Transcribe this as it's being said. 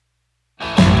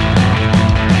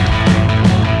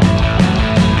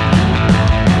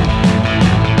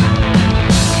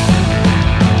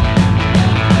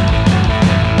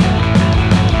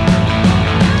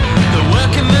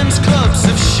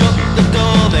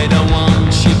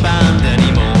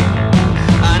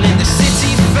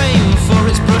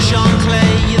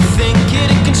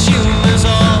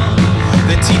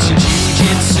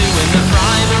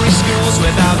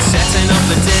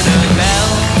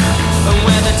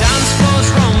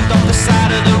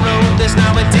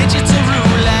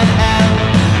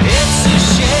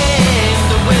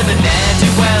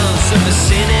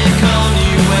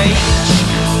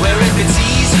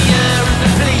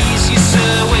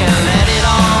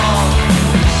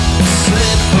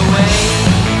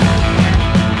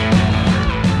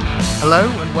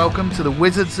Hello and welcome to the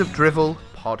Wizards of Drivel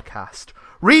podcast.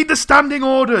 Read the standing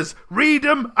orders, read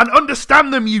them and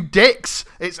understand them, you dicks.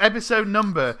 It's episode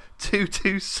number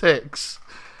 226.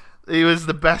 It was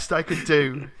the best I could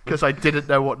do because I didn't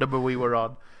know what number we were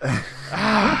on.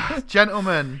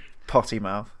 Gentlemen. Potty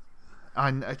mouth.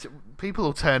 People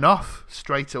will turn off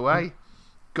straight away.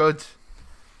 Good.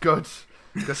 Because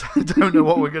I don't know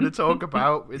what we're going to talk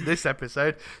about in this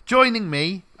episode. Joining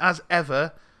me, as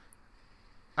ever,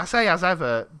 I say as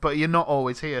ever, but you're not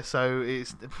always here, so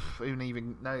it's who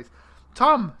even knows.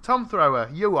 Tom Thrower,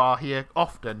 you are here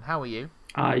often. How are you?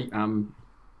 I am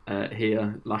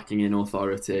here, lacking in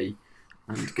authority,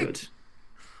 and good.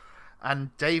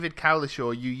 And David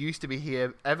Cowlishaw, you used to be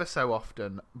here ever so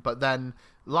often, but then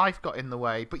life got in the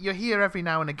way. But you're here every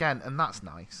now and again, and that's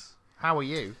nice. How are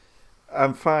you?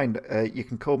 I'm fine. You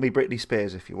can call me Britney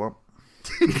Spears if you want.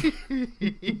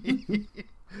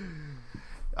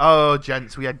 Oh,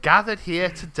 gents, we are gathered here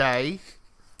today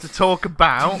to talk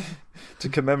about... to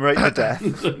commemorate the death.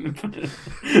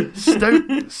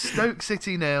 Stoke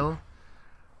City 0,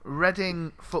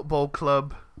 Reading Football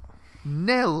Club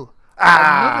 0.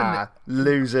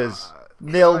 Losers.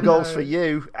 Nil goals for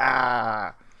you.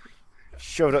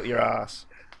 Shove it up your arse.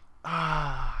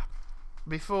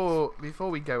 Before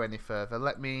we go any further,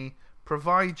 let me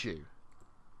provide you,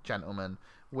 gentlemen,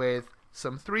 with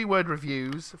some 3-word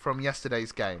reviews from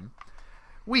yesterday's game.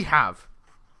 We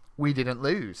didn't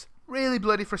lose. Really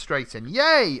bloody frustrating.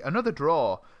 Yay! Another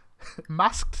draw.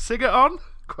 Masked singer on?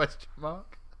 Question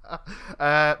mark.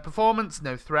 Performance,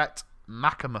 no threat.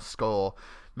 Macca must score.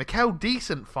 Mikel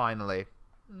decent finally.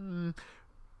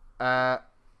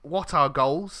 What are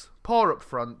goals? Poor up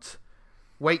front.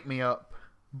 Wake me up.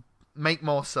 Make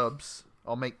more subs.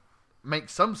 Or make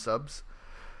some subs.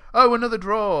 Oh, another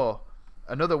draw.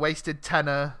 Another wasted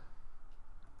tenner.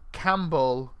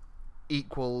 Campbell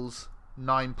equals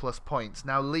 9+ points.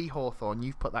 Now, Lee Hawthorne,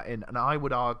 you've put that in, and I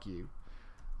would argue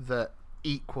that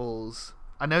equals...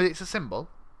 I know it's a symbol,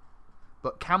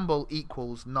 but Campbell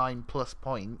equals 9+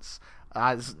 points.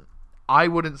 As I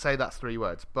wouldn't say that's 3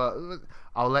 words, but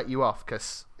I'll let you off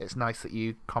because it's nice that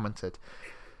you commented.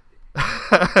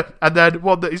 And then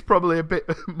one that is probably a bit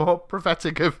more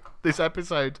prophetic of this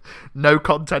episode: no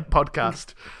content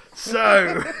podcast.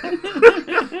 So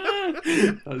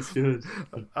That's good.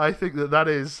 I think that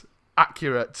is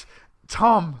accurate.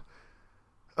 Tom,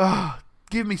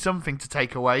 give me something to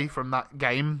take away from that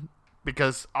game,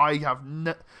 because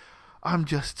I'm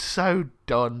just so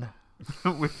done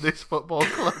with this football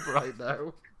club right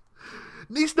now.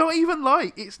 It's not even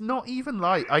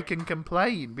like I can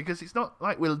complain, because it's not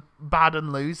like we're bad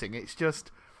and losing. It's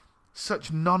just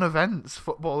such non-events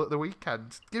football at the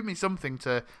weekend. Give me something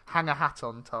to hang a hat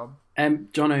on, Tom.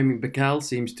 John Owen McGill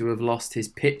seems to have lost his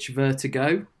pitch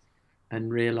vertigo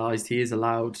and realised he is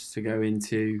allowed to go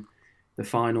into the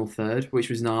final third, which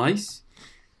was nice.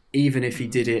 Even if he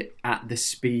did it at the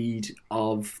speed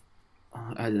of,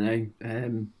 I don't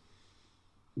know,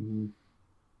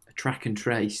 a track and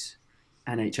trace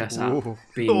NHS app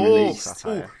being released.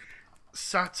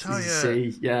 Satire.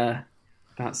 See, yeah,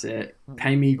 that's it.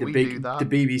 Pay me the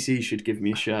BBC should give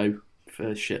me a show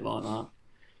for shit like that.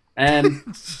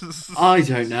 I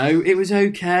don't know. It was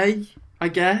okay, I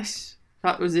guess.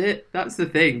 That was it. That's the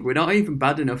thing. We're not even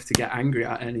bad enough to get angry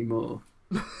at anymore.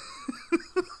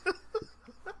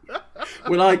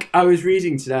 Well, like, I was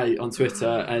reading today on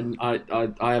Twitter, and I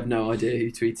have no idea who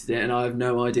tweeted it, and I have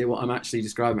no idea what I'm actually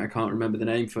describing. I can't remember the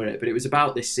name for it, but it was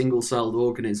about this single-celled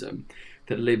organism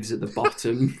that lives at the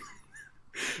bottom,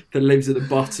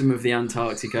 of the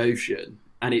Antarctic Ocean,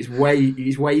 and it's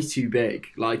way too big.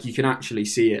 Like, you can actually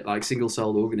see it. Like,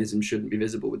 single-celled organisms shouldn't be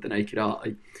visible with the naked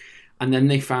eye. And then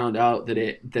they found out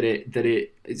that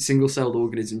single-celled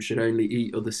organisms should only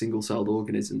eat other single-celled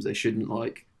organisms. They shouldn't,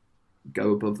 like,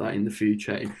 go above that in the food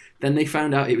chain. Then they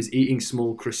found out it was eating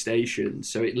small crustaceans,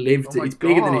 so it's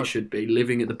bigger than it should be,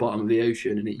 living at the bottom of the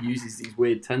ocean, and it uses these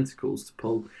weird tentacles to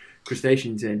pull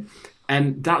crustaceans in.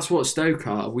 And that's what Stoke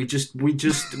are. We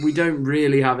don't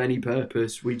really have any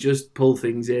purpose. We just pull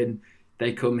things in.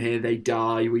 They come here, they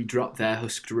die, we drop their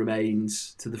husked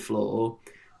remains to the floor.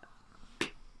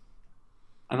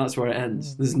 And that's where it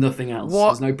ends. There's nothing else.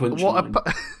 There's no punchline.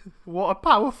 What a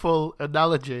powerful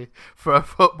analogy for a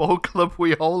football club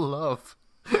we all love.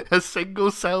 A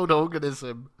single-celled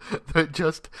organism that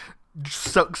just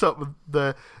sucks up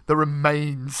the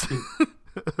remains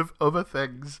of other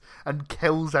things and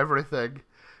kills everything.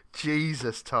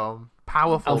 Jesus, Tom.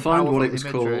 Powerful. I'll find what it was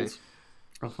called.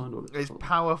 It's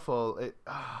powerful.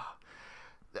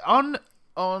 On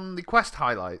the Quest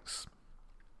highlights,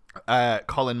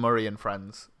 Colin Murray and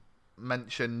friends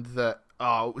mentioned that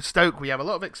Oh, Stoke, we have a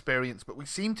lot of experience, but we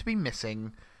seem to be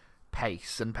missing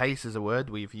pace. And pace is a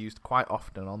word we've used quite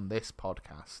often on this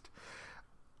podcast.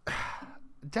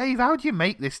 Dave, how do you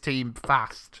make this team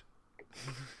fast?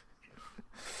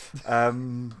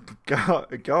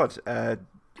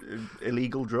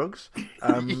 Illegal drugs.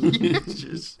 I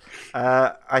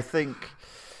think,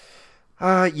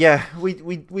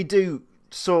 we do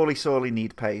sorely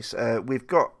need pace. We've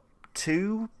got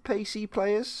 2 pacey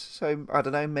players, so I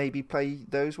don't know, maybe play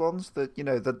those ones,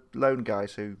 the lone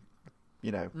guys who,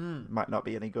 might not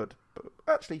be any good, but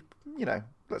actually,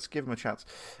 let's give them a chance.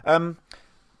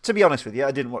 To be honest with you,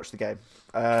 I didn't watch the game.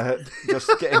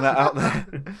 Just getting that out there.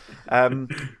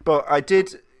 But I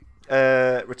did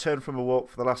return from a walk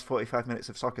for the last 45 minutes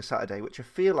of Soccer Saturday, which I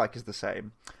feel like is the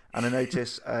same. And I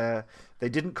notice they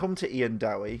didn't come to Ian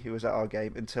Dowie, who was at our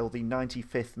game, until the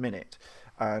 95th minute,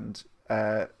 and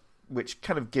which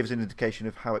kind of gives an indication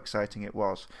of how exciting it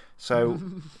was. So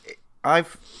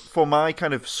for my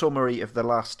kind of summary of the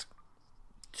last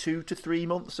 2 to 3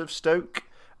 months of Stoke,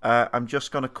 I'm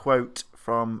just going to quote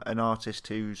from an artist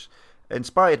who's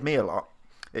inspired me a lot.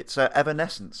 It's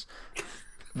Evanescence.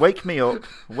 Wake me up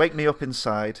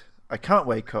inside. I can't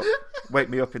wake up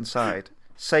me up inside.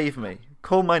 Save me,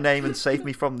 call my name and save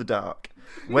me from the dark.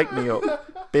 Wake me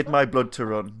up, bid my blood to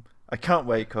run. I can't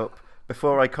wake up,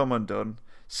 before I come undone.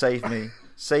 Save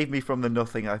me from the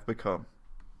nothing I've become.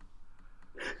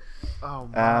 Oh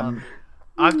man,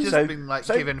 I've just been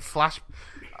given flash.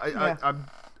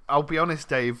 I'll be honest,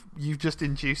 Dave. You've just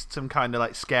induced some kind of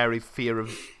like scary fear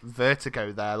of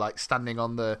vertigo there, like standing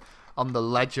on the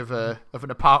ledge of an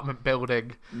apartment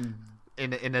building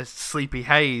in a sleepy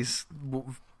haze.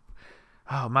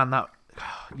 Oh man,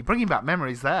 you're bringing back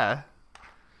memories there.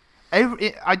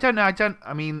 I don't know.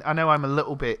 I mean, I know I'm a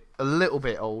little bit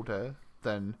older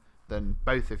than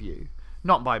both of you,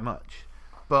 not by much,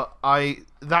 but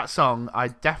that song I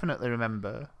definitely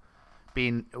remember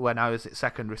being when I was at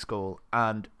secondary school,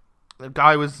 and the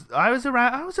guy I was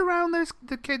around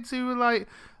the kids who were like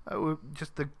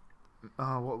just the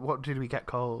what did we get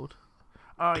called?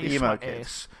 Oh, you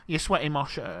sweaty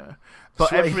mosher.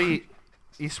 But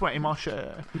you sweaty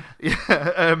mosher.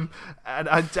 Yeah,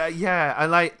 I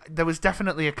like there was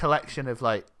definitely a collection of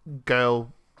like girls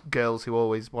who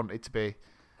always wanted to be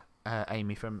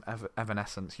Amy from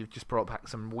Evanescence. You've just brought back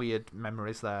some weird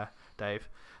memories there, Dave.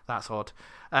 That's odd.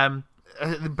 And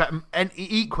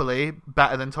equally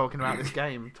better than talking about this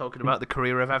game, talking about the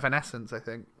career of Evanescence. I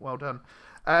think. Well done.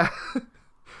 I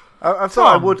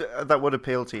thought that would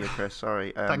appeal to you, Chris.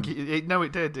 Sorry. Thank you. No,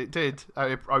 it did. It did.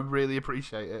 I really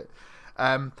appreciate it.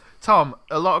 Tom,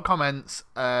 a lot of comments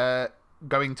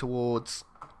going towards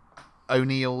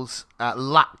O'Neill's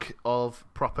lack of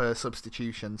proper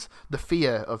substitutions, the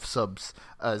fear of subs,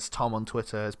 as Tom on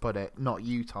Twitter has put it. Not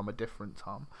you, Tom, a different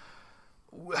Tom.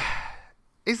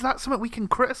 Is that something we can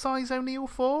criticise O'Neill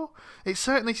for? It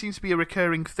certainly seems to be a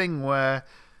recurring thing where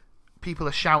people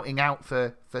are shouting out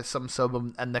for some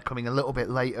sub and they're coming a little bit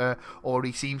later, or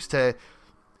he seems to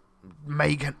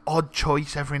make an odd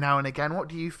choice every now and again. What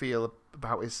do you feel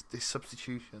about his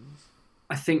substitutions?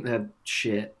 I think they're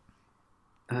shit.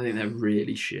 I think they're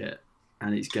really shit,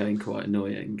 and it's getting quite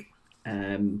annoying.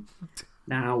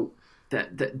 Now,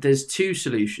 there's 2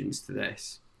 solutions to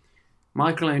this.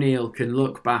 Michael O'Neill can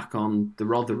look back on the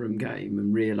Rotherham game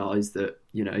and realise that,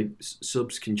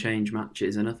 subs can change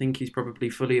matches, and I think he's probably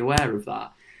fully aware of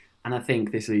that. And I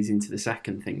think this leads into the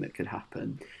second thing that could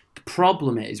happen. The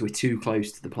problem is we're too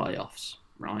close to the playoffs,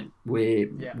 right?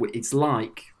 It's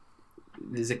like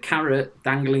there's a carrot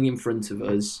dangling in front of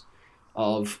us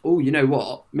of, oh, you know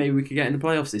what? Maybe we could get in the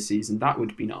playoffs this season. That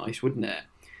would be nice, wouldn't it?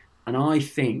 And I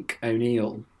think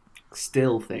O'Neill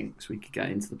still thinks we could get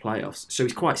into the playoffs. So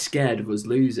he's quite scared of us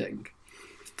losing.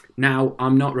 Now,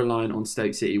 I'm not reliant on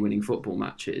Stoke City winning football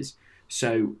matches.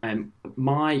 So the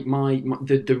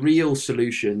real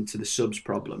solution to the subs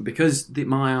problem, because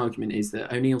my argument is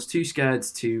that O'Neill's too scared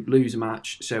to lose a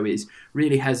match, so is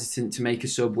really hesitant to make a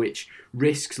sub which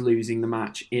risks losing the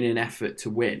match in an effort to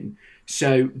win.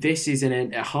 So this is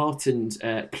a heartened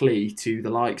plea to the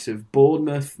likes of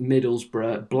Bournemouth,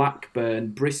 Middlesbrough,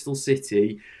 Blackburn, Bristol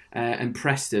City and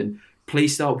Preston.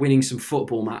 Please start winning some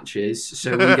football matches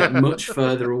so we get much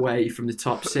further away from the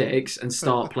top 6 and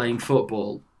start playing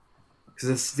football. Because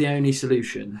that's the only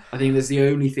solution. I think that's the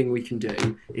only thing we can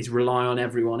do is rely on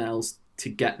everyone else to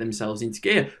get themselves into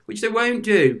gear, which they won't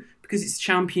do because it's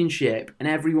Championship and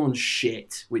everyone's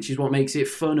shit, which is what makes it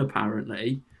fun,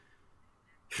 apparently.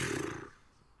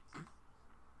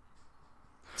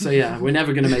 So yeah, we're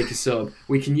never going to make a sub.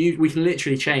 We can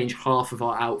literally change half of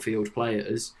our outfield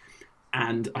players,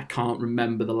 and I can't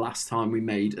remember the last time we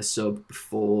made a sub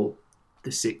before the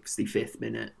 65th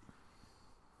minute.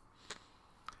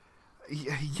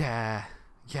 Yeah.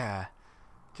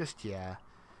 Just yeah.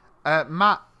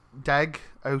 Matt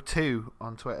Deg02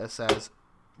 on Twitter says,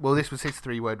 well, this was his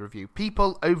 3-word review.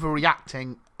 People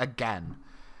overreacting again.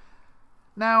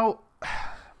 Now,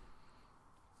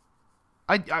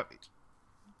 I've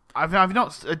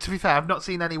not, to be fair, I've not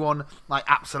seen anyone like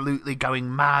absolutely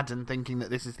going mad and thinking that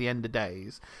this is the end of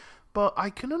days, but I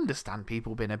can understand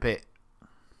people being a bit,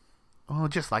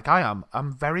 just like I am.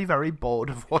 I'm very, very bored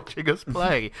of watching us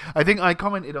play. I think I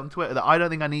commented on Twitter that I don't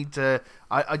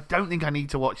think I need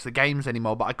to watch the games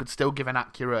anymore, but I could still give an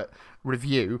accurate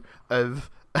review of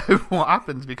what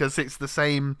happens because it's the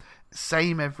same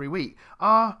every week.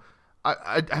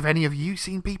 Have any of you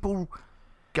seen people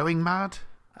going mad?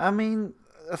 I mean,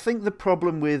 I think the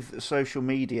problem with social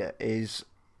media is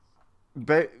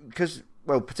because,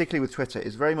 well, particularly with Twitter,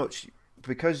 is very much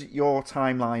because your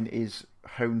timeline is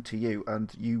honed to you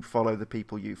and you follow the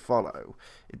people you follow.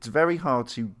 It's very hard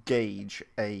to gauge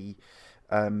a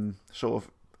sort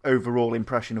of overall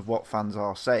impression of what fans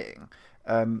are saying.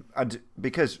 And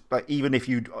because even if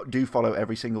you do follow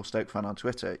every single Stoke fan on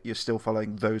Twitter, you're still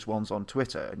following those ones on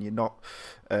Twitter, and you're not,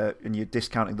 and you're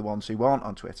discounting the ones who aren't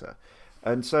on Twitter.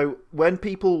 And so when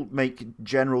people make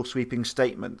general sweeping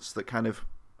statements that kind of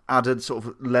add a sort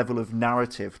of level of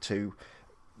narrative to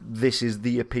this is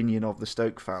the opinion of the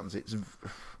Stoke fans, it's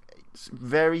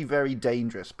very, very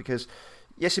dangerous because,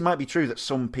 yes, it might be true that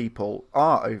some people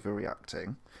are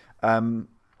overreacting,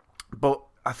 but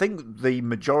I think the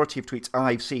majority of tweets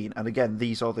I've seen, and again,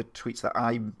 these are the tweets that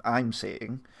I'm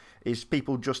seeing, is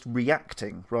people just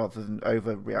reacting rather than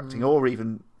overreacting or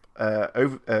even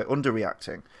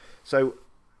underreacting. So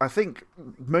I think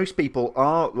most people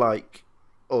are like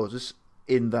us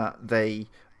in that they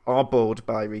are bored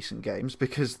by recent games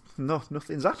because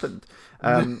nothing's happened,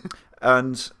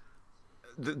 and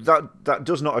that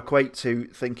does not equate to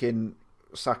thinking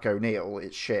sack O'Neill,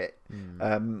 it's shit.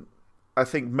 I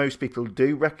think most people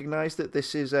do recognise that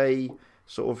this is a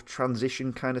sort of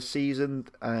transition kind of season,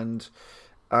 and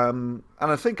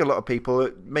I think a lot of people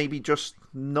are maybe just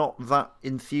not that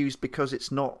enthused because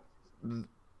it's not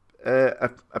a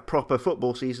proper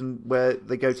football season where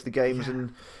they go to the games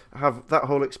and have that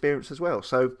whole experience as well.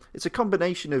 So it's a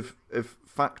combination of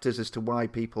factors as to why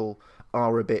people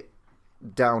are a bit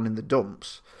down in the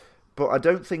dumps. But I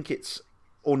don't think it's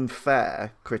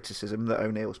unfair criticism that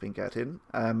O'Neill's been getting,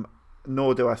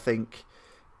 nor do I think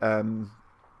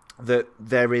that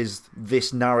there is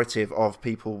this narrative of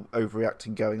people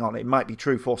overreacting going on. It might be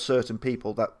true for certain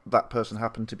people that person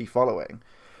happened to be following,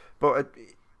 but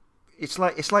it's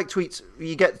like tweets.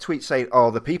 You get tweets saying,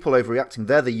 "Oh, the people overreacting,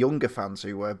 they're the younger fans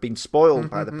who have been spoiled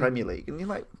by the Premier League," and you're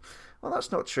like, "Well,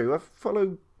 that's not true. I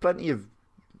follow plenty of."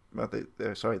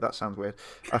 Sorry, that sounds weird.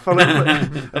 I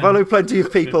follow plenty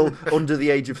of people under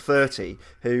the age of 30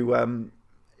 who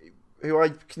I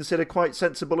consider quite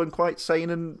sensible and quite sane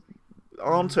and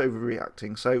aren't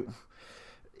overreacting. So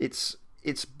it's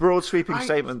broad sweeping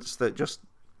statements that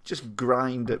just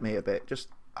grind at me a bit.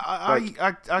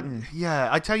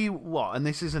 I tell you what, and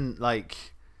this isn't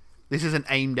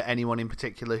aimed at anyone in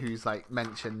particular who's like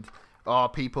mentioned,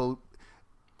 people,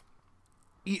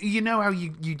 you know how you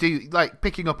do, like,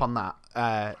 picking up on that,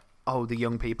 the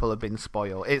young people have been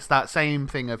spoiled. It's that same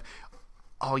thing of,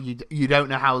 you don't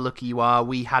know how lucky you are.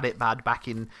 We had it bad back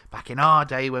in our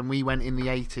day when we went in the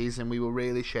 80s and we were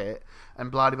really shit and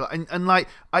blah blah blah. And like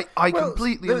I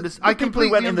completely understand. The people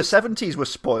who went in the 70s were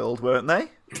spoiled, weren't they?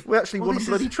 We actually won a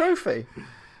bloody trophy.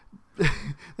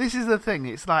 This is the thing.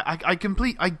 It's like I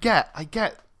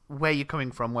get where you're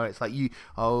coming from. Where it's like you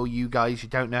guys, you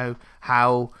don't know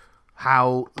how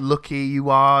lucky you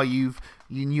are. You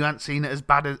haven't seen it as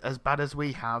bad as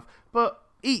we have. But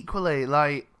equally,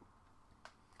 like,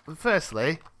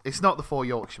 firstly, it's not the Four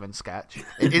Yorkshiremen sketch.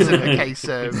 It isn't a case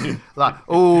of like,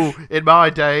 in my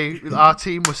day our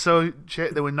team was so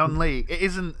shit they were non-league. It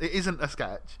isn't a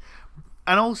sketch.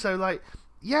 And also, like,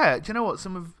 do you know what?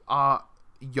 Some of our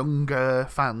younger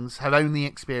fans have only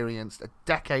experienced a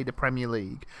decade of Premier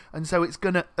League, and so it's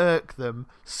going to irk them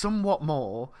somewhat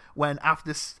more when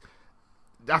after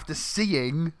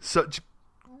seeing such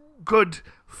good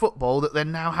football that they're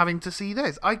now having to see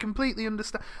this. I completely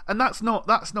understand, and that's not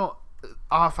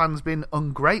our fans being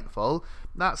ungrateful.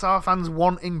 That's our fans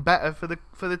wanting better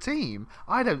for the team.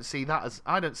 I don't see that as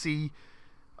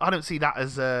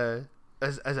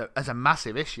a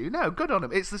massive issue. No, good on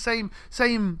them. It's the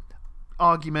same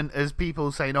argument as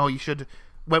people saying,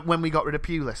 when we got rid of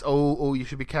Pulis, you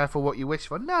should be careful what you wish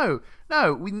for. No,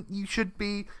 you should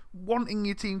be wanting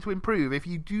your team to improve. If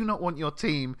you do not want your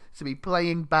team to be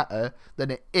playing better than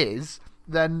it is,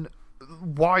 then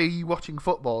why are you watching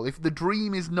football? If the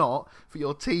dream is not for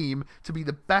your team to be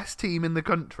the best team in the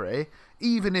country,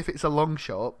 even if it's a long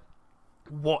shot,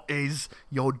 what is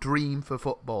your dream for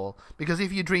football? Because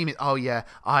if your dream is,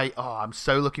 I'm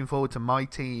so looking forward to my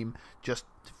team just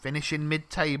finishing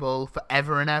mid-table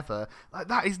forever and ever, like,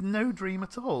 that is no dream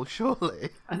at all, surely.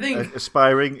 I think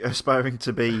aspiring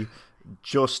to be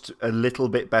just a little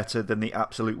bit better than the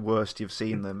absolute worst you've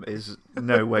seen them is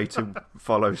no way to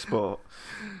follow sport.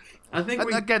 I think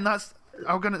again,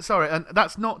 and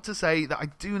that's not to say that I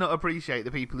do not appreciate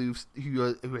the people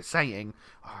who are saying,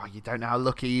 "Oh, you don't know how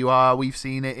lucky you are. We've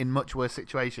seen it in much worse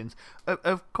situations."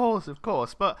 Of course,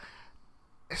 but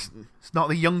it's not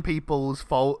the young people's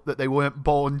fault that they weren't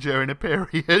born during a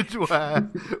period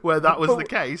where that was the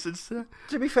case.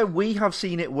 To be fair, we have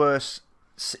seen it worse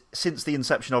since the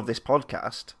inception of this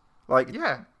podcast.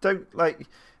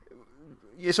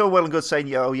 It's all well and good saying,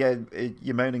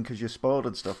 you're moaning because you're spoiled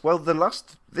and stuff. Well,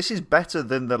 this is better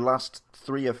than the last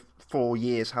 3 or 4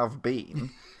 years have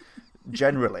been,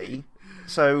 generally.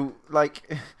 So,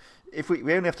 if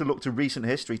we only have to look to recent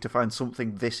history to find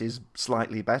something this is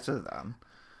slightly better than.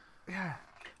 Yeah.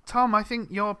 Tom, I think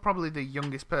you're probably the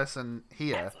youngest person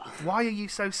here. Why are you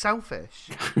so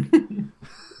selfish?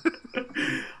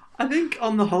 I think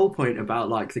on the whole point about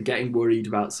the getting worried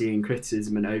about seeing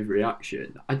criticism and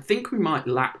overreaction, I think we might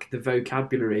lack the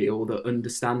vocabulary or the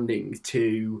understanding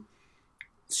to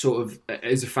sort of,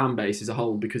 as a fan base as a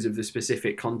whole, because of the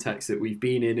specific context that we've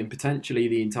been in and potentially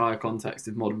the entire context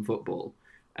of modern football,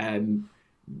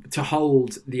 to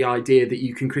hold the idea that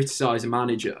you can criticise a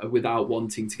manager without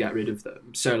wanting to get rid of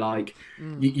them. So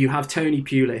you have Tony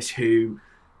Pulis, who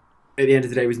at the end of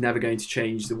the day was never going to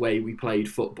change the way we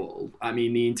played football. I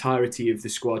mean, the entirety of the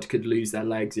squad could lose their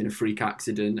legs in a freak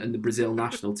accident and the Brazil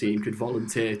national team could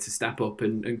volunteer to step up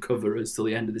and cover us till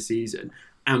the end of the season,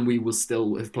 and we will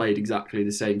still have played exactly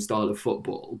the same style of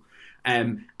football.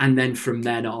 And then from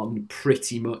then on,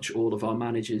 pretty much all of our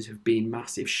managers have been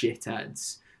massive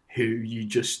shitheads who you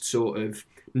just sort of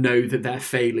know that their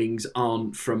failings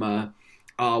aren't from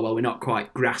we're not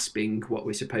quite grasping what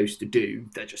we're supposed to do.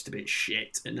 They're just a bit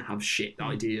shit and have shit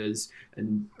ideas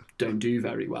and don't do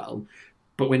very well.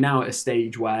 But we're now at a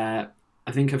stage where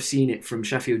I think I've seen it from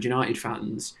Sheffield United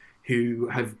fans who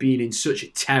have been in such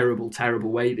a terrible, terrible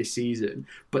way this season,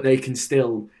 but they can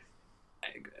still...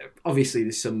 Obviously,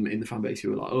 there's some in the fan base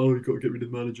who are like, we've got to get rid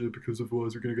of the manager because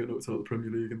otherwise we're going to get knocked out of the Premier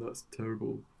League and that's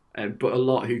terrible. But a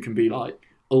lot who can be like,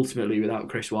 ultimately, without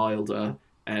Chris Wilder,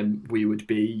 we would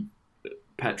be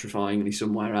petrifyingly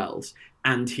somewhere else.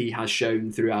 And he has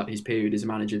shown throughout his period as a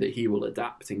manager that he will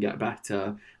adapt and get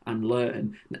better and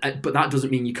learn. But that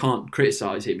doesn't mean you can't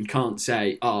criticise him. You can't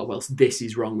say, this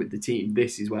is wrong with the team.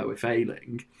 This is where we're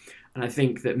failing. And I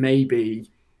think that maybe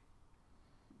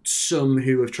some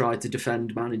who have tried to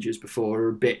defend managers before are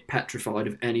a bit petrified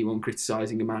of anyone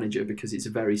criticising a manager because it's a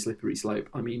very slippery slope.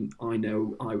 I mean, I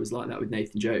know I was like that with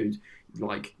Nathan Jones. You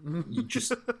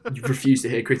refuse to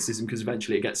hear criticism because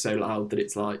eventually it gets so loud that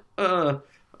it's like, I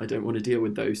don't want to deal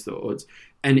with those thoughts.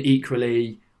 And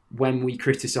equally, when we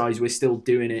criticise, we're still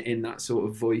doing it in that sort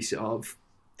of voice of,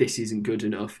 this isn't good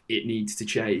enough, it needs to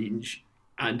change.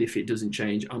 And if it doesn't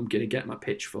change, I'm going to get my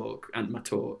pitchfork and my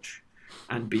torch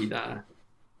and be there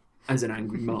as an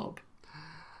angry mob.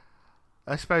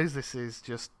 I suppose this is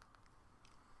just...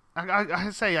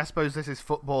 I suppose this is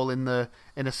football in a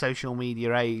social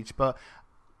media age, but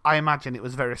I imagine it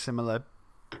was very similar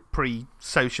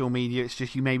pre-social media. It's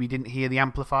just you maybe didn't hear the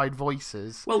amplified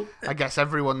voices. Well, I guess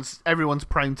everyone's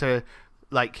prone to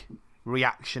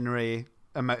reactionary.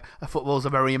 Football's a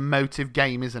very emotive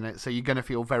game, isn't it? So you're going to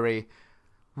feel very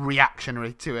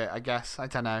reactionary to it, I guess. I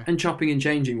don't know. And chopping and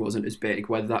changing wasn't as big,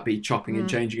 whether that be chopping and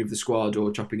changing of the squad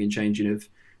or chopping and changing of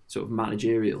sort of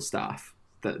managerial staff.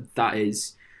 That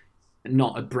is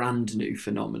not a brand new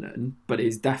phenomenon, but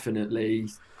is definitely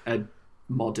a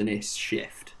modernist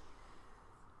shift.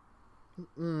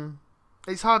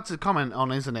 It's hard to comment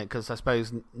on, isn't it? Because I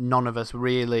suppose none of us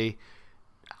really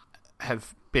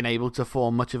have been able to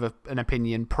form much of an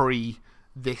opinion pre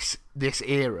this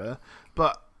era.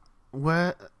 But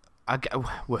were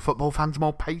football fans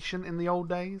more patient in the old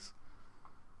days?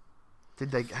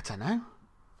 Did they? I don't know.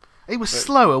 It was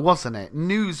slower, wasn't it?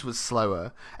 News was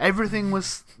slower. Everything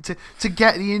was to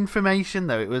get the information,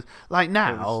 though. It was like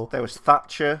now. There was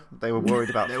Thatcher. They were worried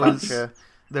about Thatcher.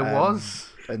 There was.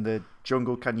 And the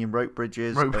Jungle Canyon rope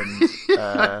bridges. And,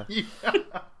 yeah.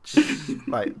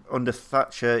 under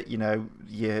Thatcher, you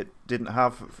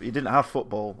didn't have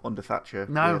football under Thatcher.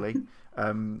 No. Really.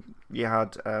 You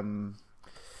had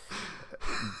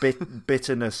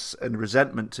bitterness and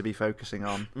resentment to be focusing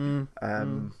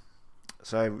on.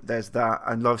 So there's that,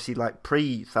 and obviously, like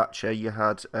pre-Thatcher, you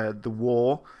had the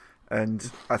war,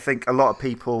 and I think a lot of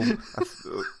people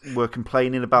were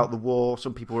complaining about the war.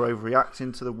 Some people were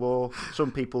overreacting to the war.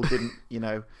 Some people didn't,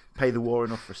 pay the war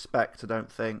enough respect. I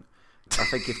don't think. I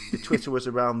think if Twitter was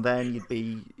around then, you'd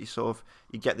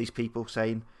get these people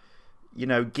saying,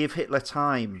 give Hitler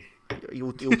time,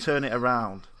 you'll turn it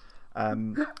around.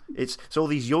 It's all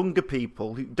these younger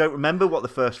people who don't remember what the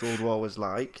First World War was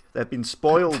like. They've been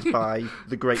spoiled by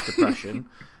the Great Depression.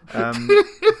 So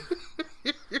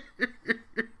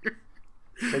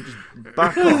just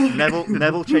back off.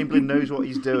 Neville Chamberlain knows what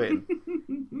he's doing.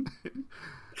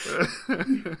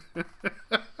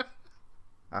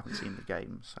 I haven't seen the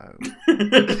game, so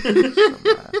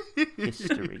some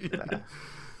history there.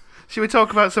 Should we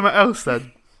talk about something else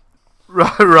then,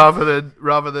 rather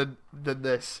than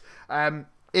this?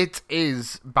 It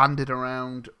is banded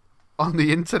around on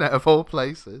the internet of all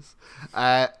places.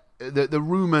 The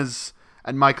rumours,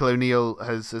 and Michael O'Neill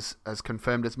has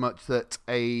confirmed as much, that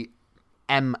a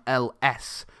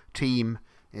MLS team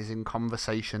is in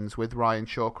conversations with Ryan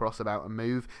Shawcross about a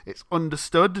move. It's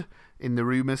understood in the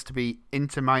rumours to be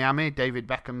Inter Miami, David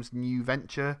Beckham's new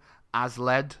venture, as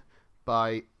led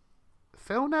by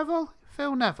Phil Neville.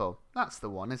 Phil Neville, that's the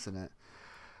one, isn't it?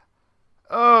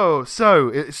 Oh, so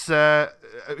it's Ryan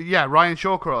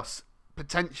Shawcross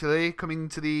potentially coming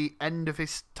to the end of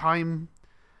his time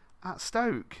at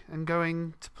Stoke and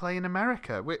going to play in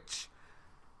America, which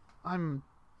I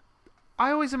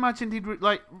always imagined he'd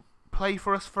play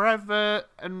for us forever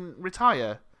and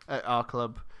retire at our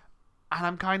club, and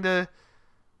I'm kind of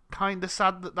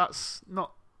sad that that's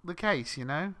not the case.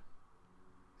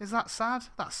 Is that sad?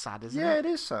 That's sad, isn't it? Yeah, it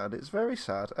is sad. It's very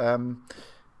sad.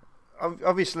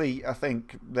 Obviously, I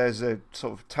think there's a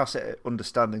sort of tacit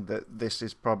understanding that this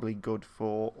is probably good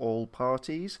for all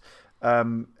parties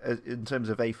in terms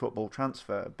of a football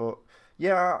transfer. But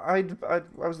yeah, I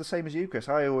was the same as you, Chris.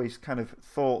 I always kind of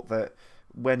thought that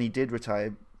when he did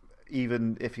retire,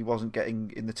 even if he wasn't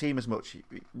getting in the team as much,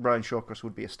 Ryan Shawcross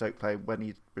would be a Stoke player when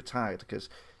he retired. Because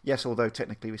yes, although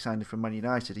technically we signed him from Man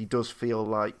United, he does feel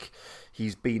like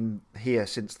he's been here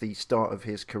since the start of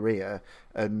his career,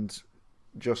 and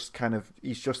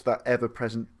he's just that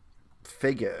ever-present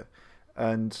figure.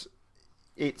 And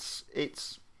it's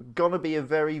gonna be a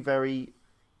very, very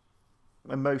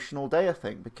emotional day, I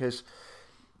think, because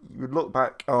you look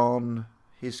back on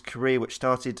his career, which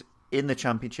started in the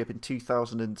Championship in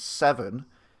 2007,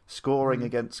 scoring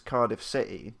against Cardiff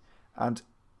City, and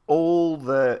all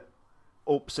the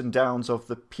ups and downs of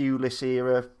the Pulis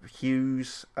era,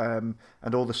 Hughes, and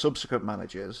all the subsequent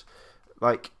managers.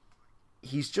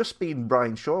 He's just been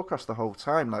Ryan Shawcross the whole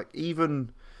time.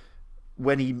 Even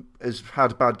when he has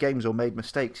had bad games or made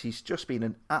mistakes, he's just been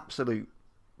an absolute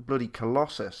bloody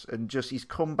colossus, and he's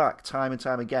come back time and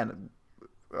time again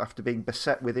after being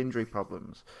beset with injury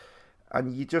problems.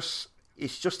 And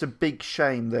it's just a big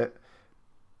shame that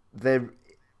there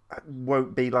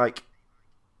won't be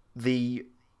the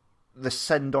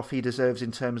send-off he deserves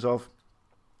in terms of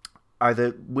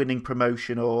either winning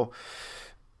promotion or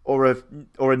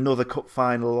another cup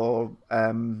final or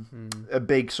a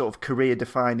big sort of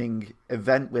career-defining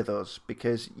event with us,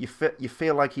 because you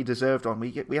feel like he deserved one.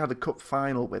 We had a cup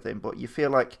final with him, but you feel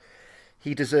like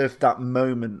he deserved that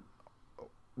moment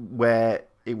where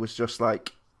it was just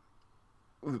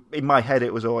in my head,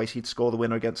 it was always he'd score the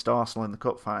winner against Arsenal in the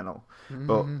cup final.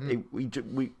 But we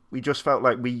just felt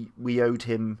like we owed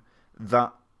him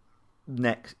that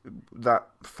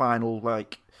final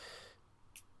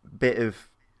bit of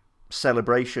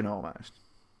celebration almost.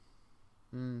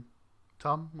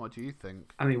 Tom, what do you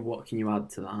think? I mean, what can you add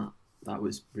to that? That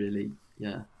was really,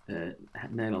 nail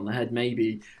on the head.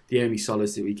 Maybe the only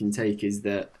solace that we can take is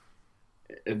that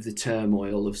of the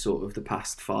turmoil of sort of the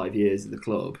past 5 years of the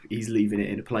club, he's leaving it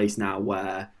in a place now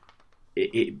where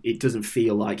it doesn't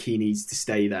feel like he needs to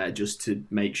stay there just to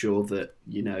make sure that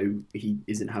he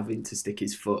isn't having to stick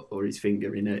his foot or his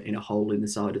finger in a hole in the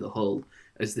side of the hull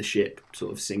as the ship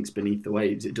sort of sinks beneath the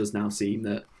waves. It does now seem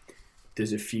that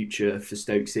there's a future for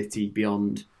Stoke City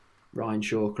beyond Ryan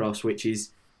Shawcross, which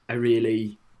is a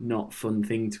really not fun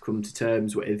thing to come to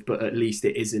terms with, but at least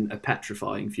it isn't a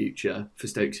petrifying future for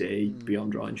Stoke City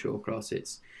beyond Ryan Shawcross.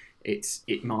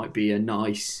 It might be a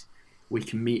nice, we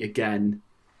can meet again,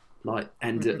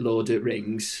 end at Lord of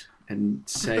Rings and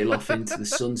sail off into the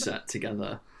sunset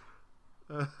together.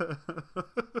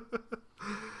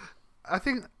 I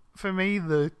think for me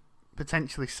the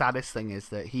potentially saddest thing is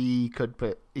that he could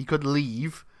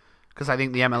leave, because I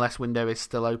think the MLS window is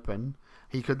still open.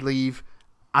 He could leave,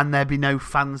 and there'd be no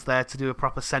fans there to do a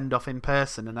proper send off in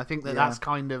person. And I think that's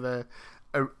kind of a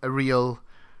real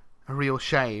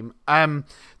shame.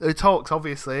 The talks,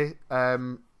 obviously.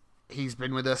 He's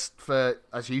been with us for,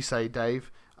 as you say,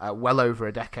 Dave, well over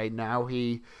a decade now.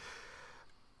 He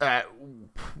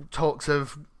talks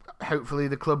of hopefully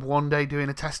the club one day doing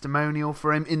a testimonial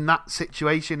for him. In that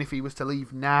situation, if he was to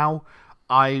leave now,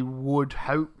 I would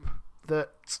hope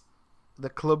that the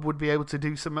club would be able to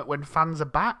do something when fans are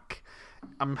back.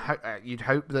 You'd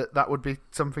hope that would be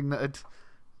something that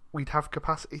we'd have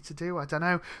capacity to do. I don't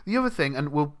know. The other thing, and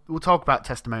we'll talk about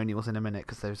testimonials in a minute,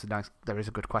 because there is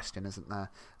a good question, isn't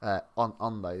there,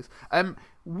 on those.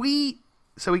 We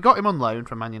got him on loan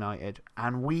from Man United,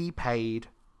 and we paid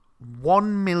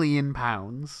 £1 million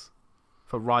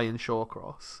for Ryan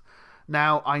Shawcross.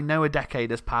 Now, I know a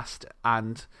decade has passed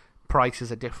and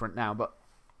prices are different now, but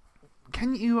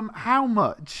how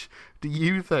much do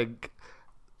you think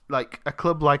like a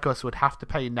club like us would have to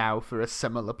pay now for a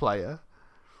similar player?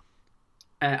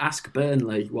 Ask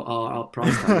Burnley what our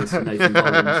price tag is for Nathan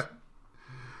Collins.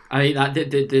 I mean,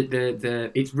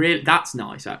 it's really, that's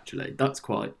nice actually. That's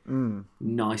quite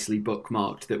nicely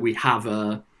bookmarked that we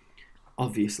have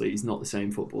obviously he's not the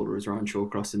same footballer as Ryan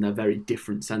Shawcross, and they're very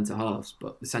different centre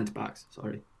backs.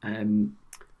 Sorry,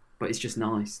 but it's just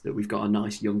nice that we've got a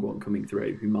nice young one coming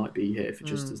through who might be here for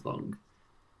just as long.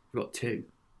 We've got two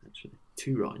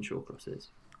Ryan Shawcrosses.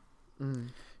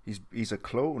 He's a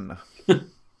clone.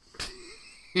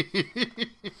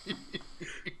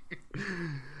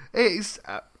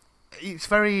 It's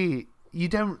very, you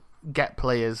don't get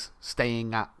players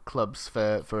staying at clubs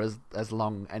for as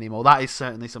long anymore. That is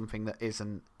certainly something that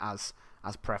isn't as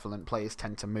prevalent. Players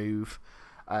tend to move,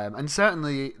 and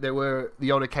certainly there were the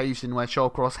odd occasion where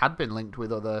Shawcross had been linked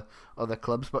with other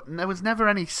clubs, but there was never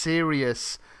any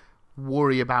serious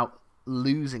worry about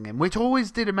losing him, which always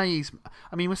did amaze.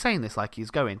 I mean, we're saying this like he's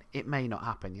going. It may not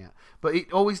happen yet, but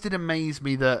it always did amaze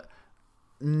me that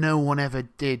no one ever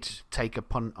did take a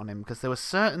punt on him, because there were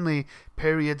certainly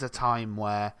periods of time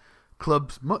where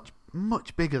clubs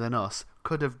much bigger than us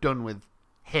could have done with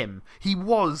him. He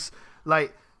was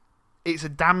like, it's a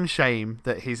damn shame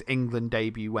that his England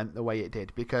debut went the way it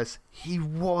did, because he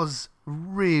was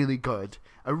really good,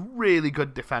 a really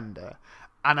good defender.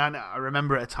 And I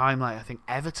remember at a time, like, I think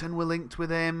Everton were linked with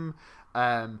him.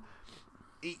 I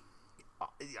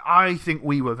think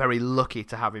we were very lucky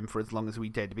to have him for as long as we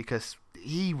did, because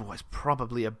he was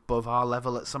probably above our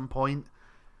level at some point.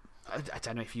 I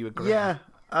don't know if you agree. Yeah,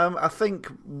 I think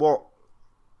what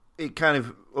it kind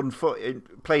of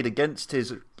it played against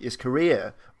his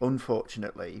career,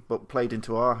 unfortunately, but played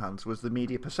into our hands, was the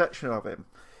media perception of him.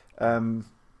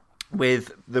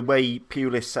 With the way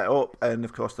Pulis set up, and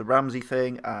of course the Ramsey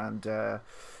thing, and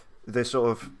the sort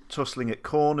of tussling at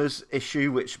corners issue,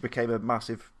 which became a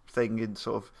massive thing in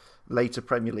sort of later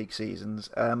Premier League seasons.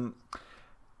 That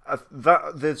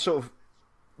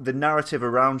the narrative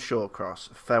around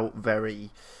Shawcross felt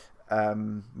very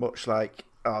much like,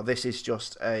 this is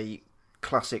just a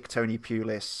classic Tony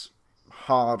Pulis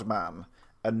hard man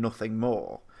and nothing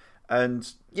more.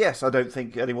 And yes, I don't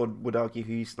think anyone would argue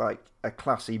he's like a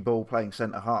classy ball-playing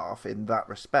centre-half in that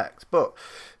respect. But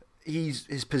his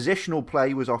positional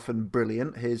play was often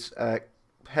brilliant. His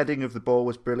heading of the ball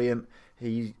was brilliant.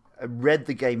 He read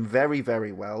the game very,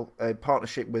 very well.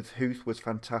 Partnership with Huth was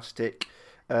fantastic.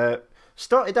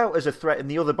 Started out as a threat in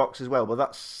the other box as well, but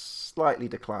that's slightly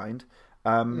declined.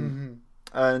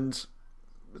 And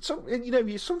so,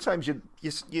 sometimes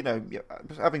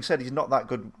having said he's not that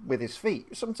good with his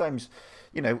feet, sometimes,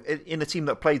 in a team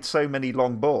that played so many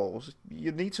long balls,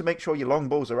 you need to make sure your long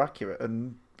balls are accurate,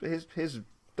 and his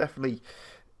definitely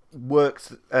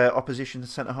worked opposition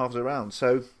centre halves around.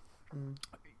 So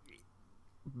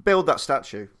build that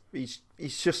statue. He's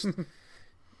just like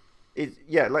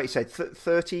you said,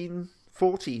 13,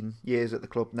 14 years at the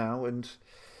club now, and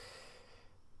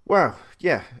wow,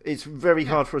 yeah, it's very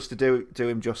hard for us to do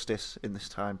him justice in this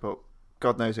time, but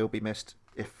God knows he'll be missed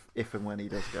if and when he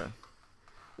does go.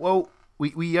 Well,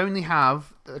 we only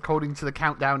have, according to the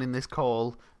countdown in this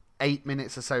call, 8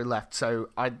 minutes or so left. So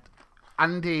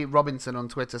Andy Robinson on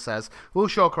Twitter says, will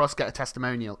Shawcross get a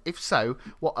testimonial? If so,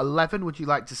 what 11 would you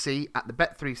like to see at the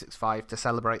Bet365 to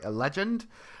celebrate a legend?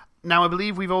 Now, I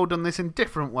believe we've all done this in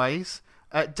different ways.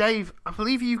 Dave, I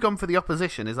believe you've gone for the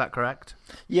opposition, is that correct?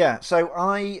 Yeah, so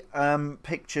I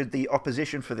pictured the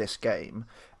opposition for this game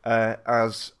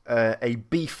as a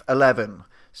beef 11.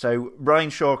 So Ryan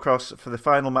Shawcross, for the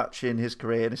final match in his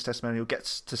career, in his testimonial,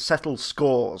 gets to settle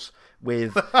scores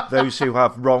with those who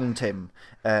have wronged him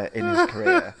in his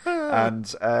career.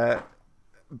 And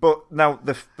but now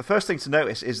the first thing to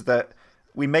notice is that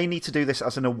we may need to do this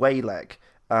as an away leg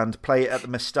and play it at the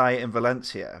Mestalla in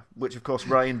Valencia, which of course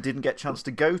Ryan didn't get a chance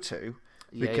to go to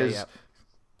because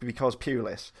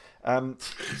Pulis.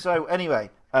 So anyway,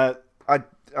 I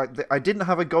didn't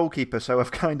have a goalkeeper, so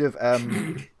I've kind of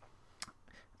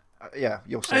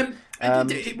you'll see.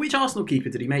 Which Arsenal keeper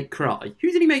did he make cry?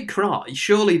 Who did he make cry?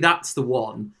 Surely that's the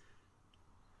one.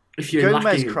 If you're Gomez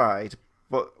lacking... cried,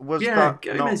 but was that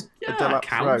Gomez, not a Delap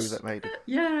throw that made it?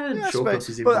 Shawcross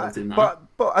is involved in that.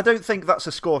 But I don't think that's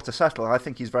a score to settle. I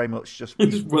think he's very much just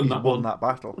won that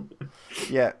battle.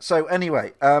 Yeah. So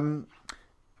anyway, in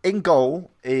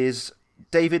goal is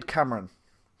David Cameron.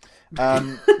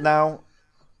 Now,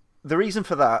 the reason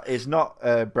for that is not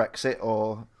Brexit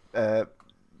or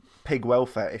pig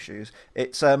welfare issues.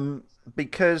 It's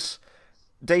because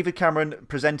David Cameron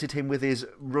presented him with his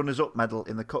runners-up medal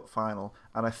in the cup final,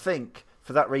 and I think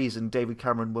for that reason David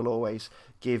Cameron will always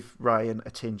give Ryan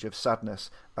a tinge of sadness,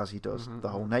 as he does the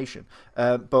whole nation.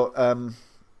 David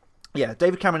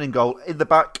Cameron in goal. In the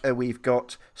back we've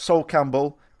got Sol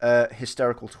Campbell,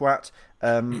 hysterical twat.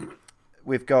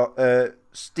 We've got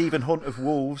Stephen Hunt of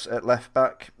Wolves at left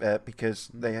back because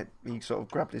he sort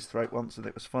of grabbed his throat once and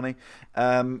it was funny.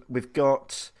 We've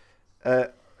got,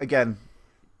 again,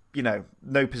 no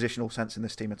positional sense in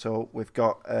this team at all. We've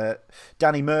got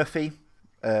Danny Murphy,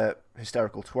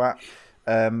 hysterical twat.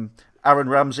 Aaron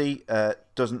Ramsey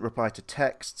doesn't reply to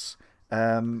texts.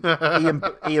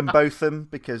 Ian Botham,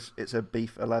 because it's a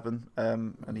beef 11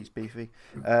 and he's beefy.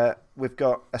 We've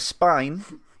got a spine.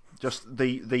 Just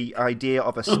the idea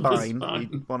of a spine,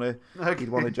 you'd want to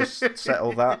just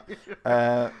settle that.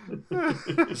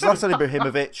 Zlatan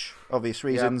Ibrahimovic, obvious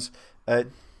reasons.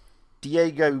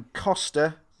 Diego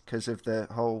Costa, because of the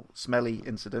whole smelly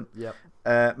incident.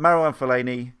 Marouane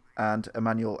Fellaini and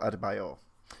Emmanuel Adebayor.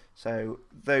 So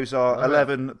those are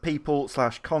 11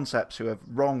 people/concepts who have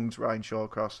wronged Ryan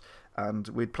Shawcross, and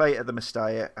we'd play it at the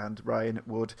Mestalla, and Ryan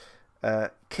would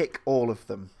kick all of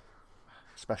them,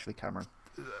 especially Cameron.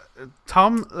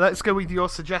 Tom, let's go with your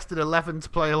suggested 11 to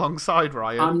play alongside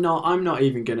Ryan. I'm not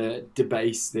even going to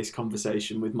debase this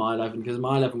conversation with my 11 because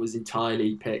my 11 was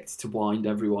entirely picked to wind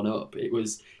everyone up. It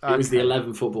was the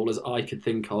 11 footballers I could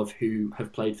think of who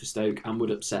have played for Stoke and would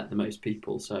upset the most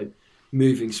people. So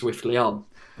moving swiftly on.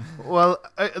 Well,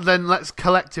 then let's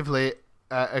collectively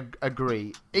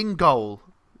agree. In goal,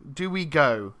 do we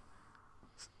go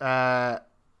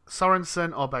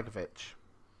Sorensen or Begovic?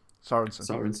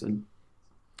 Sorensen.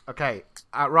 Okay,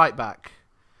 at right back.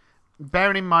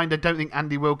 Bearing in mind, I don't think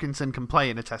Andy Wilkinson can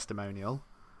play in a testimonial.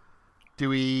 Do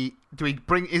we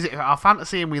bring? Is it our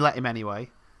fantasy and we let him anyway?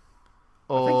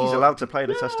 Or... I think he's allowed to play in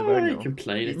a testimonial. He can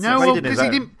play it. No, because he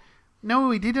didn't.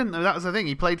 No, he didn't. That was the thing.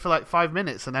 He played for like 5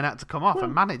 minutes and then had to come off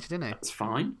and manage, didn't he? That's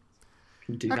fine.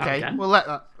 Can do that okay, again. we'll let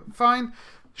that. Fine.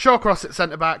 Shawcross at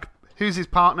centre back. Who's his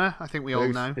partner? I think we all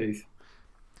know. Booth.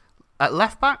 At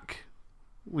left back,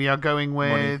 we are going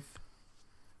with. Money.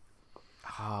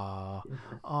 Yeah.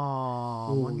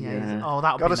 Oh,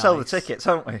 that would be nice. Got to sell the tickets,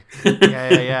 haven't we?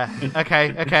 Yeah.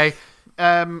 Okay.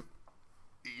 I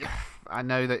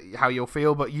know that how you'll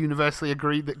feel, but universally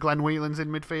agreed that Glenn Whelan's in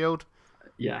midfield.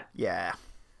 Yeah.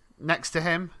 Next to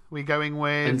him, we're going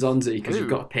with Nzonzi, because you've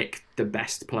got to pick the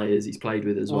best players he's played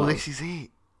with as well. Well, this is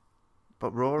it.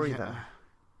 But Rory, though.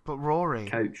 But Rory.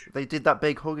 Coach. They did that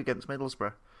big hug against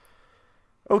Middlesbrough.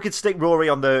 Or we could stick Rory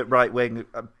on the right wing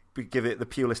and give it the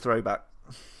Pulis throwback.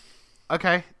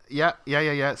 Okay, yeah.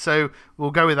 So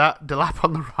we'll go with that. Delap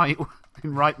on the right,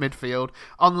 in right midfield.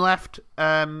 On left,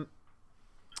 I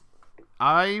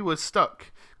was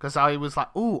stuck because I was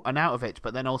like, ooh, Arnautovic,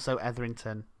 but then also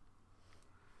Etherington.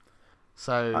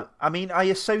 So I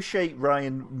associate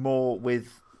Ryan more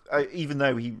with, even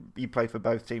though he played for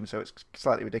both teams, so it's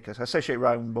slightly ridiculous. I associate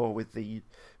Ryan more with the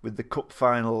cup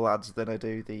final lads than I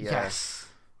do the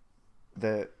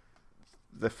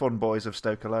the fun boys of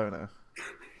Stoke Alona.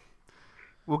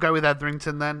 We'll go with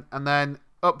Etherington then. And then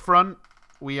up front,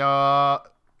 we are...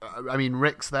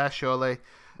 Rick's there, surely.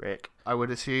 Rick. I would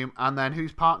assume. And then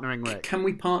who's partnering Rick? Can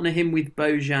we partner him with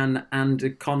Bojan and a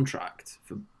contract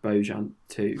for Bojan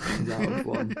too? Is that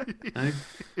one? No?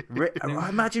 Rick,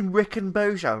 imagine Rick and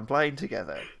Bojan playing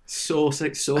together. Source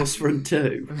front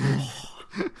two.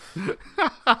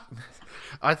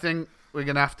 I think we're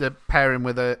going to have to pair him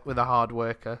with a hard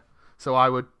worker. So I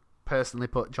would personally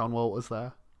put John Walters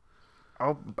there.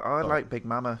 I like Big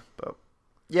Mama, but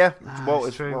yeah,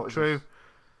 Walters. True. Walters.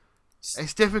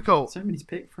 It's difficult. So many to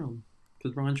pick from.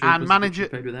 Because Ryan Shaw And manager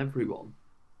played with everyone.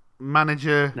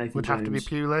 Manager Nathan would have to be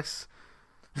Jones.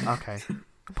 Pulis. Okay.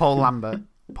 Paul Lambert.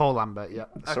 Paul Lambert, yeah.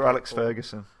 Sir Okay, Alex cool.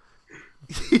 Ferguson.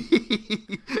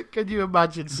 Can you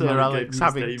imagine Sir Man Alex gave him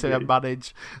having his to debut.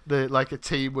 manage a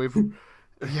team with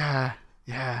yeah,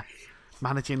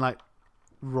 managing like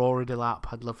Rory Delap?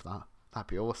 I'd love that. That'd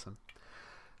be awesome.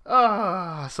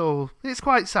 So it's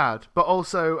quite sad, but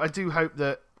also I do hope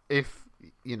that if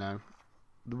the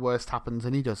worst happens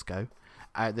and he does go,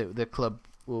 the club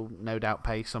will no doubt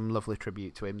pay some lovely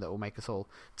tribute to him that will make us all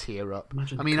tear up.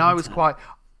 Imagine I the mean, content.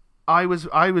 I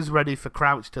was ready for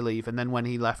Crouch to leave, and then when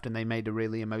he left and they made a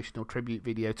really emotional tribute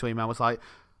video to him, I was like,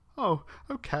 oh,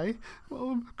 okay,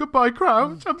 well, goodbye,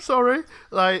 Crouch. I'm sorry.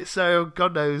 So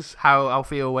God knows how I'll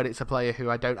feel when it's a player who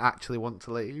I don't actually want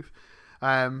to leave.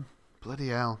 Bloody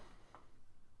hell.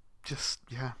 Just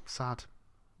sad.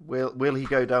 Will he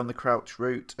go down the Crouch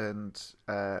route and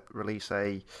release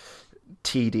a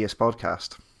tedious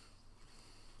podcast?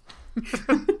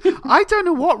 I don't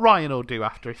know what Ryan will do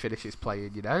after he finishes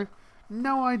playing,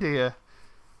 No idea.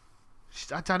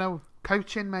 I don't know.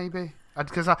 Coaching, maybe?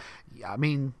 Because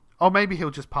or maybe he'll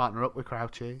just partner up with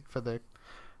Crouchy for the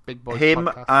Big Boys Him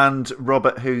podcast. and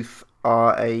Robert Huth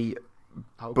are a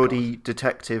Oh, buddy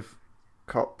detective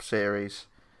cop series.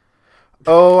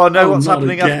 Oh, I know what's not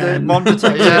happening again. after Mon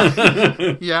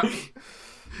Detective.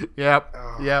 God.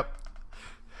 Yep.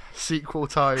 Sequel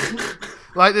time.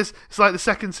 It's like the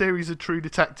second series of True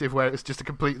Detective where it's just a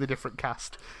completely different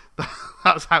cast.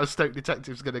 That's how Stoke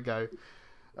Detective's going to go.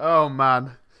 Oh,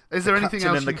 man. Is there anything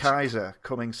Captain else? and the Kaiser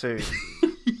coming soon.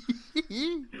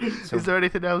 Is there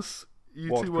anything else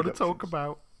you What two want to talk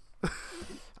Productions?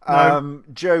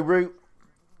 about? Joe Root.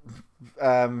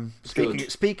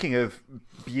 Good. Speaking of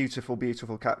beautiful,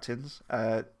 beautiful captains,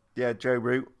 Joe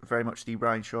Root, very much the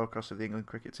Ryan Shawcross of the England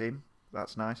cricket team.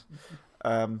 That's nice.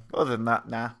 Other than that,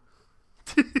 nah.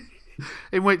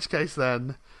 In which case,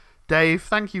 then, Dave,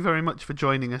 thank you very much for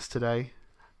joining us today.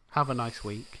 Have a nice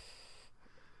week.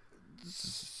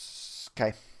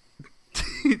 Okay.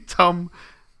 Tom,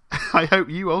 I hope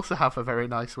you also have a very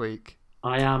nice week.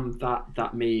 I am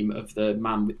that meme of the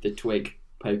man with the twig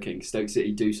poking. Stoke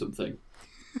City, do something.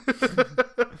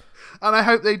 And I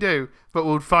hope they do, but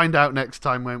we'll find out next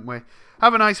time, won't we?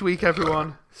 Have a nice week,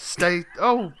 everyone. Stay...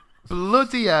 Oh,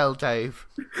 bloody hell, Dave.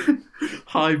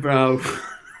 Highbrow.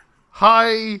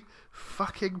 Hi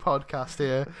fucking podcast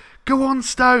here. Go on,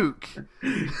 Stoke.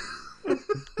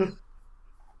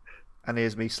 And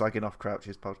here's me slagging off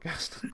Crouch's podcast.